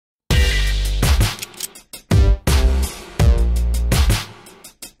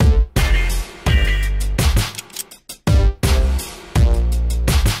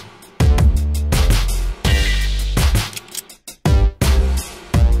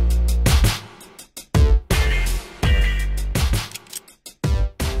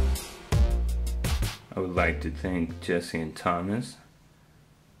like to thank Jesse and Thomas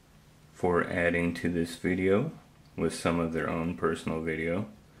for adding to this video with some of their own personal video.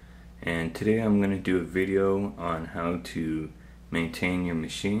 And today I'm going to do a video on how to maintain your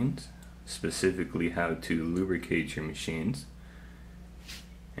machines, specifically how to lubricate your machines.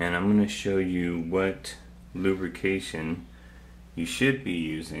 And I'm going to show you what lubrication you should be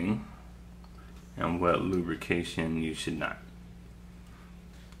using and what lubrication you should not.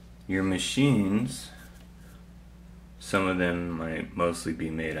 Your machines, some of them might mostly be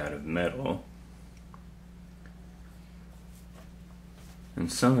made out of metal,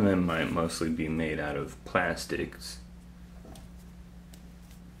 and some of them might mostly be made out of plastics.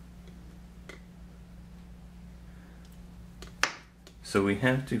 So we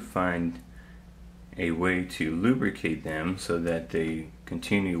have to find a way to lubricate them so that they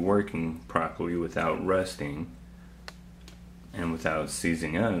continue working properly without rusting and without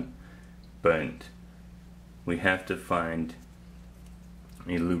seizing up. But we have to find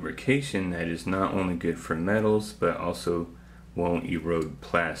a lubrication that is not only good for metals but also won't erode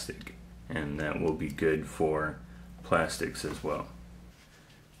plastic, and that will be good for plastics as well.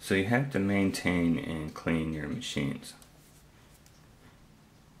 So you have to maintain and clean your machines.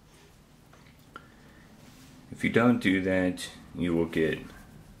 If you don't do that, you will get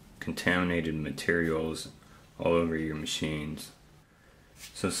contaminated materials all over your machines.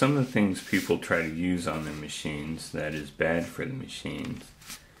 So some of the things people try to use on their machines that is bad for the machines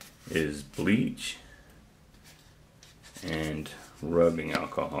is bleach and rubbing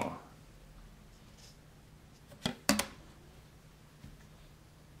alcohol.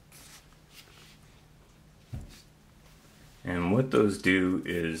 And what those do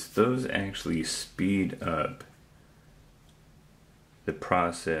is those actually speed up the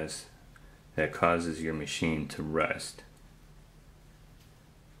process that causes your machine to rust.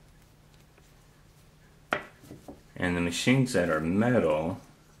 And the machines that are metal,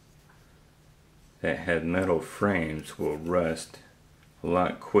 that have metal frames, will rust a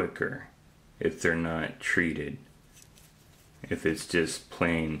lot quicker if they're not treated. If it's just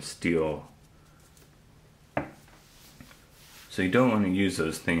plain steel. So you don't want to use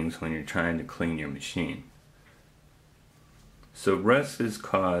those things when you're trying to clean your machine. So rust is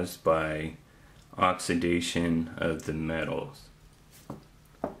caused by oxidation of the metals.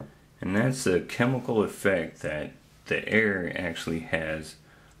 And that's a chemical effect that the air actually has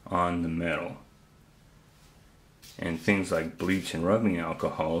on the metal. And things like bleach and rubbing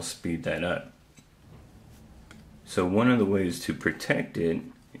alcohol speed that up. So one of the ways to protect it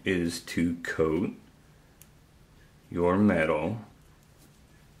is to coat your metal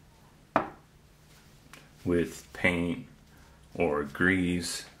with paint or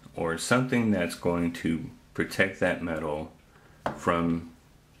grease or something that's going to protect that metal from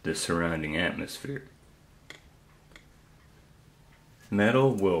the surrounding atmosphere.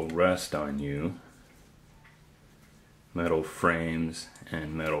 Metal will rust on you, metal frames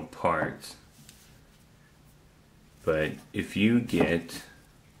and metal parts, but if you get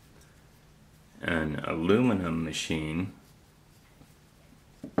an aluminum machine,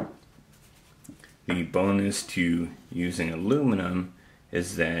 the bonus to using aluminum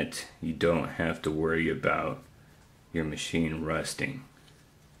is that you don't have to worry about your machine rusting.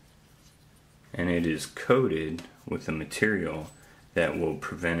 And it is coated with a material that will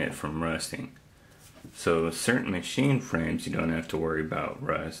prevent it from rusting. So certain machine frames you don't have to worry about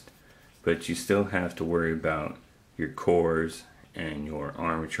rust, but you still have to worry about your cores and your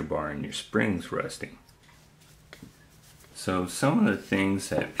armature bar and your springs rusting. So some of the things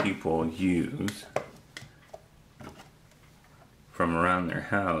that people use from around their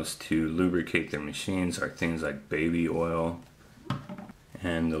house to lubricate their machines are things like baby oil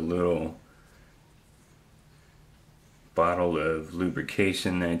and the little bottle of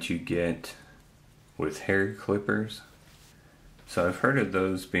lubrication that you get with hair clippers. So I've heard of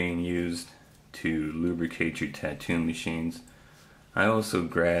those being used to lubricate your tattoo machines. I also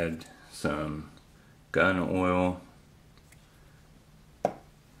grabbed some gun oil,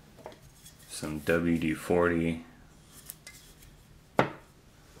 some WD-40,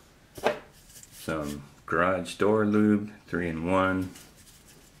 some garage door lube 3-in-1,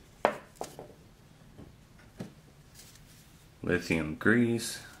 lithium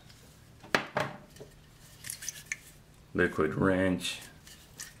grease, liquid wrench,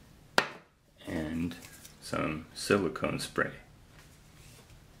 and some silicone spray.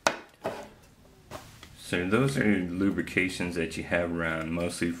 So those are lubrications that you have around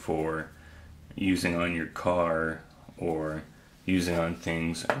mostly for using on your car or using on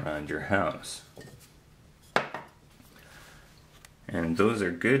things around your house. And those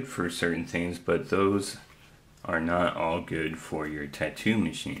are good for certain things, but those are not all good for your tattoo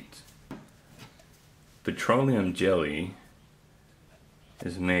machines. Petroleum jelly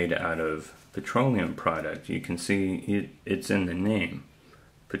is made out of petroleum product. You can see it's in the name,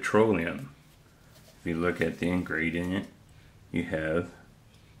 petroleum. If you look at the ingredient, you have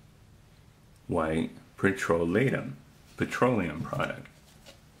white petroleum product.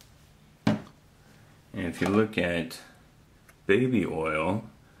 And if you look at baby oil,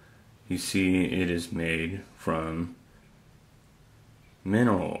 you see it is made from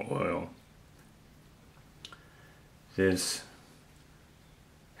mineral oil. This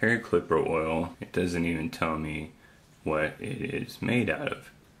hair clipper oil, it doesn't even tell me what it is made out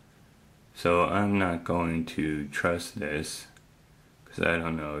of. So I'm not going to trust this because I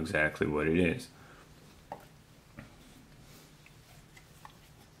don't know exactly what it is.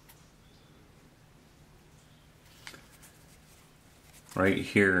 Right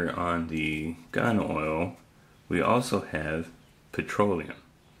here on the gun oil, we also have petroleum.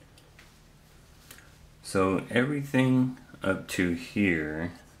 So everything up to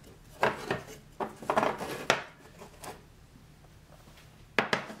here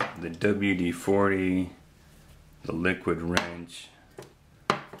the WD-40, the liquid wrench,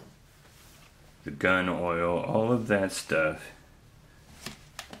 the gun oil, all of that stuff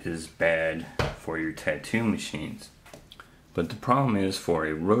is bad for your tattoo machines. But the problem is, for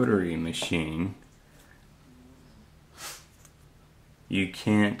a rotary machine, you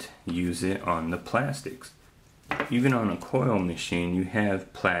can't use it on the plastics. Even on a coil machine, you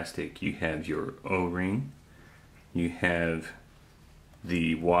have plastic. You have your O-ring, you have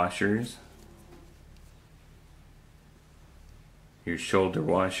the washers, your shoulder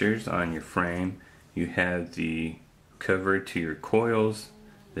washers on your frame, you have the cover to your coils,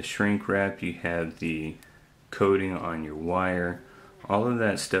 the shrink wrap, you have the coating on your wire. All of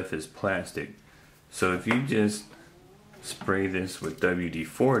that stuff is plastic. So if you just spray this with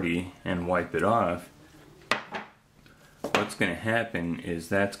WD-40 and wipe it off, what's going to happen is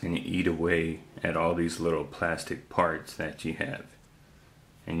that's going to eat away at all these little plastic parts that you have,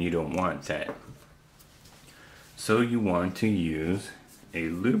 and you don't want that. So you want to use a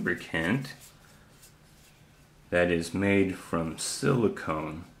lubricant that is made from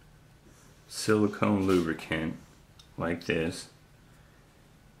silicone lubricant like this,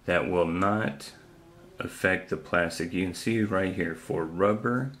 that will not affect the plastic. You can see right here for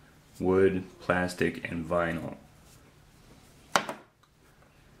rubber, wood, plastic, and vinyl.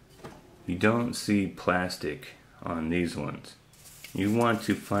 You don't see plastic on these ones. You want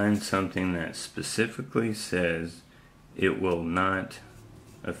to find something that specifically says it will not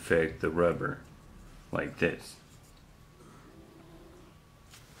affect the rubber, like this.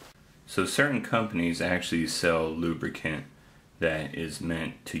 So certain companies actually sell lubricant that is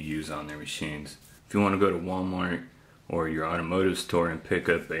meant to use on their machines. If you want to go to Walmart or your automotive store and pick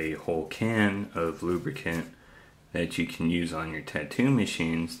up a whole can of lubricant that you can use on your tattoo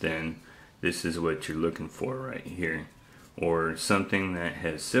machines, then this is what you're looking for right here. Or something that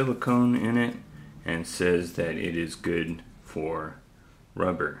has silicone in it and says that it is good for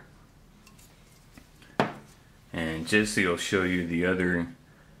rubber. And Jesse will show you the other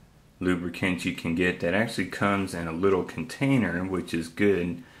lubricant you can get that actually comes in a little container, which is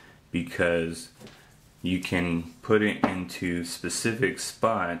good because you can put it into specific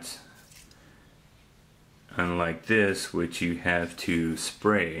spots, unlike this, which you have to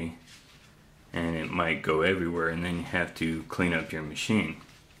spray and it might go everywhere, and then you have to clean up your machine.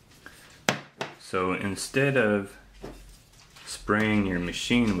 So instead of spraying your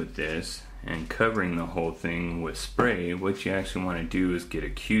machine with this and covering the whole thing with spray, what you actually want to do is get a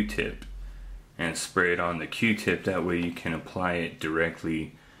Q-tip and spray it on the Q-tip. That way you can apply it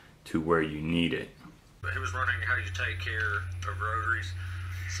directly to where you need it. He was running how you take care of rotaries.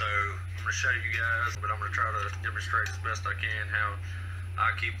 So I'm going to show you guys, but I'm going to try to demonstrate as best I can how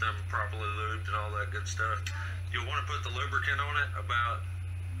I keep them properly lubed and all that good stuff. You'll want to put the lubricant on it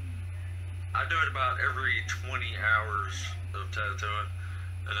I do it about every 20 hours of tattooing.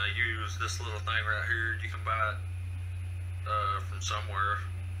 And I use this little thing right here. You can buy it from somewhere,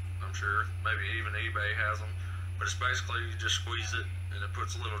 I'm sure. Maybe even eBay has them. But it's basically, you just squeeze it and it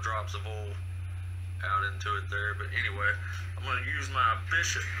puts little drops of oil out into it there. But anyway, I'm going to use my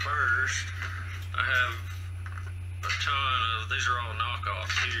Bishop first. I have a ton of, these are all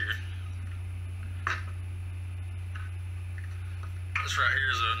knockoffs here. This right here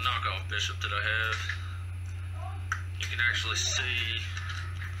is a knockoff Bishop that I have. You can actually see,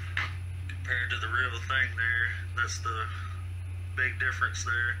 compared to the real thing there, that's the big difference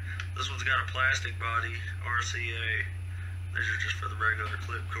there. This one's got a plastic body, RCA. These are just for the regular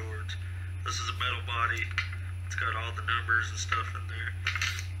clip cords. This is a metal body, It's got all the numbers and stuff in there.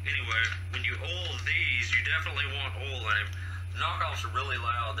 Anyway, when you oil these, you definitely want oil in them. Knockoffs are really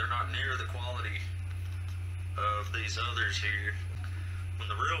loud. They're not near the quality of these others here. When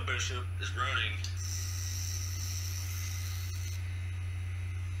the real Bishop is running,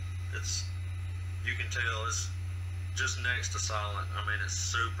 you can tell it's just next to silent. I mean, it's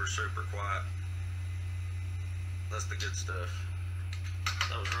super, super quiet. That's the good stuff.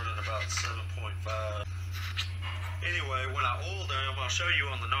 That was running about 7.5. Anyway, when I oil them, I'll show you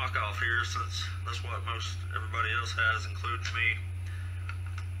on the knockoff here, since that's what most everybody else has, including me.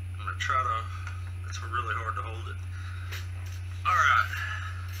 I'm gonna try to, it's really hard to hold it. Alright.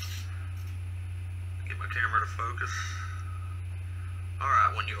 Get my camera to focus.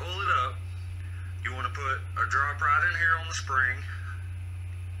 Alright, when you oil it up, you want to put a drop right in here on the spring,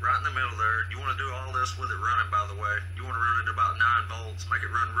 right in the middle there. You want to do all this with it running, by the way. You want to run it at about 9 volts, make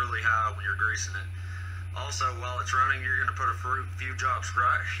it run really high when you're greasing it. Also, while it's running, you're going to put a few drops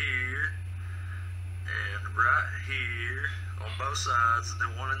right here and right here on both sides, and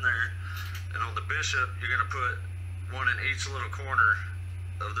then one in there. And on the Bishop, you're going to put one in each little corner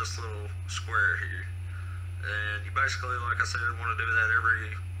of this little square here. And you basically, like I said, want to do that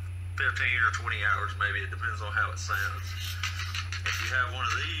every 15 or 20 hours maybe. It depends on how it sounds. If you have one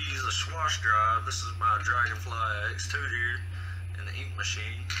of these, a swash drive, this is my Dragonfly X2 here in the ink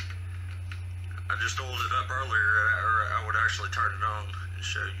machine. I just oiled it up earlier, or I would actually turn it on and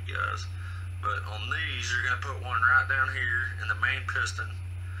show you guys. But on these, you're going to put one right down here in the main piston,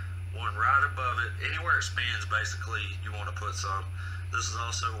 one right above it. Anywhere it spins, basically, you want to put some. This is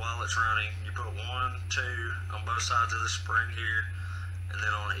also while it's running. You put 1, 2 on both sides of the spring here, and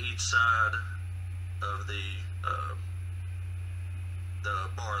then on each side of the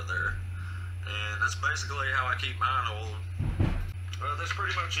bar there. And that's basically how I keep mine oiled. Well, that's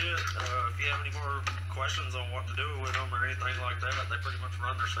pretty much it. If you have any more questions on what to do with them or anything like that, they pretty much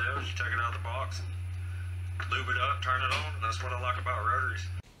run themselves. You take it out of the box, lube it up, turn it on, and that's what I like about rotaries.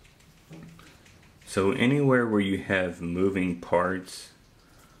 So anywhere where you have moving parts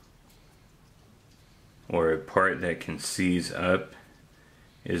or a part that can seize up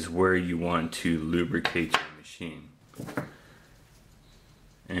is where you want to lubricate your machine.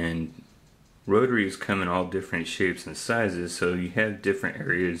 And rotaries come in all different shapes and sizes, so you have different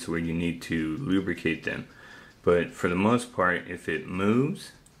areas where you need to lubricate them. But for the most part, if it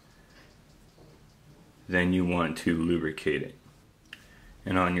moves, then you want to lubricate it.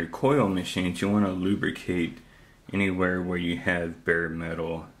 And on your coil machines, you want to lubricate anywhere where you have bare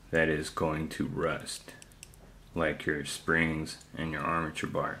metal that is going to rust, like your springs and your armature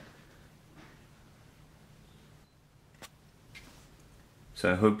bar.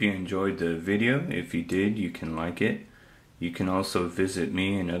 So I hope you enjoyed the video. If you did, you can like it. You can also visit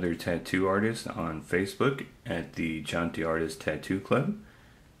me and other tattoo artists on Facebook at the Jaunty Artist Tattoo Club.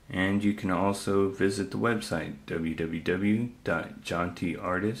 And you can also visit the website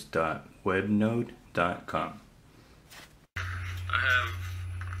www.jauntyartist.webnode.com. I have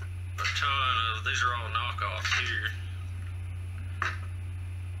a ton of, these are all knockoffs here.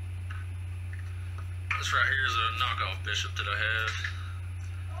 This right here is a knockoff Bishop that I have.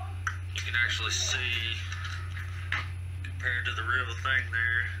 You can actually see, compared to the real thing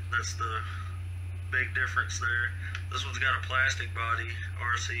there, that's the big difference there. This one's got a plastic body,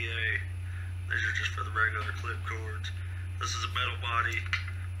 RCA. These are just for the regular clip cords. This is a metal body.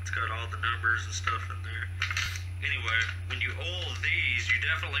 It's got all the numbers and stuff in there. Anyway, when you oil these, you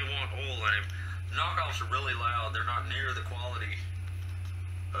definitely want oil in them. Knockoffs are really loud. They're not near the quality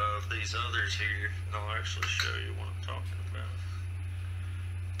of these others here. And I'll actually show you what I'm talking about.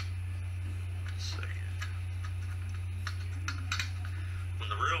 One second.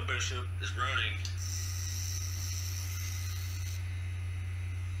 When the real Bishop is running,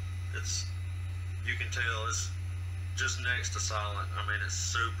 you can tell it's just next to silent. I mean, it's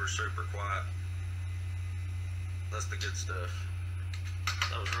super, super quiet. That's the good stuff.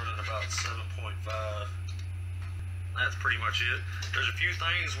 That was running about 7.5. That's pretty much it. There's a few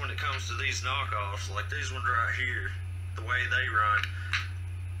things when it comes to these knockoffs, like these ones right here, the way they run,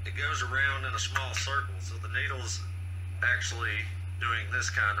 it goes around in a small circle, so the needle's actually doing this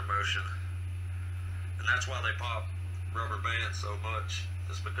kind of motion. And that's why they pop rubber bands so much.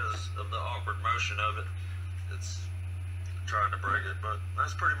 It's because of the awkward motion of it. It's trying to break it, but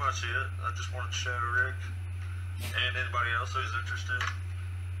that's pretty much it. I just wanted to show Rick and anybody else who's interested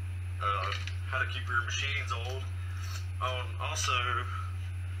how to keep your machines old. Also,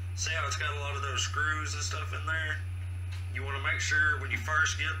 see how it's got a lot of those screws and stuff in there? You want to make sure when you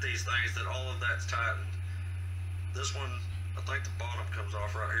first get these things that all of that's tightened. This one I think the bottom comes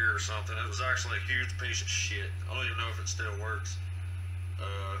off right here or something. It was actually a huge piece of shit. I don't even know if it still works.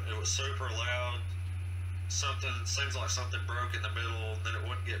 It was super loud. Seems like something broke in the middle, and then it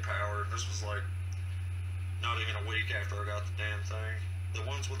wouldn't get power. This was like not even a week after I got the damn thing. The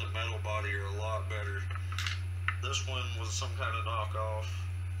ones with the metal body are a lot better. This one was some kind of knockoff.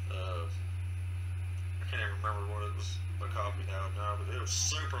 I can't even remember what it was. I copied out now, but it was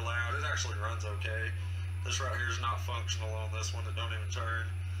super loud. It actually runs okay. This right here is not functional on this one. It don't even turn.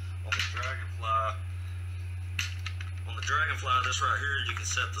 On the Dragonfly, this right here, you can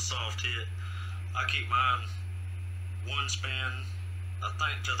set the soft hit. I keep mine one span, I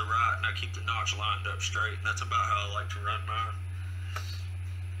think, to the right, and I keep the notch lined up straight, and that's about how I like to run mine.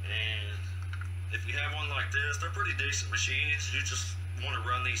 And if you have one like this, they're pretty decent machines. You just want to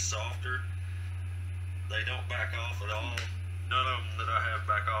run these softer. They don't back off at all. None of them that I have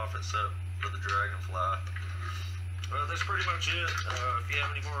back off except for the Dragonfly. Well, that's pretty much it. If you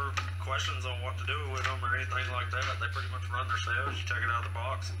have any more questions on what to do with them or anything like that, they pretty much run themselves. You take it out of the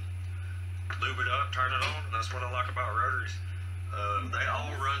box and lube it up, turn it on, and that's what I like about rotaries. They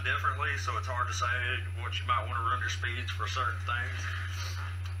all run differently, so it's hard to say what you might want to run your speeds for certain things.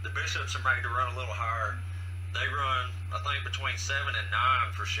 The Bishops are made to run a little higher. They run, I think, between 7 and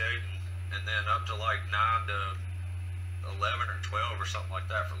 9 for shading, and then up to like 9 to 11 or 12 or something like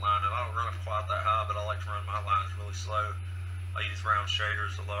that for lining. I don't run it quite that high, but I like to run my lines really slow. I use round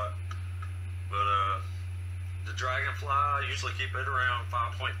shaders a lot. But the Dragonfly, I usually keep it around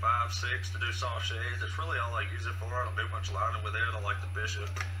 5.5, 6 to do soft shades. That's really all I use it for. I don't do much lining with it. I like the Bishop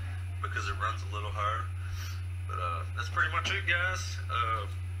because it runs a little higher. But that's pretty much it, guys.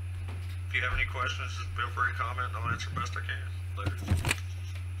 If you have any questions, just feel free to comment and I'll answer best I can. Later.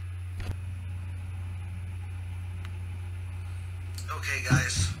 Okay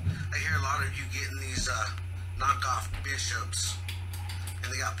guys, I hear a lot of you getting these knockoff Bishops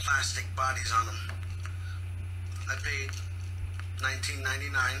and they got plastic bodies on them. I paid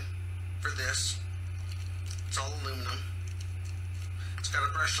 $19.99 for this. It's all aluminum. It's got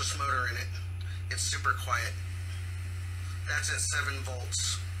a brushless motor in it. It's super quiet. That's at 7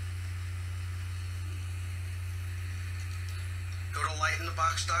 volts. Go to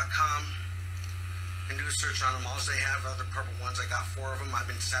lightinthebox.com and do a search on them. Also, they have other purple ones. I got 4 of them. I've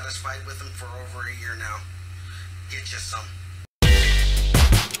been satisfied with them for over a year now. Get you some.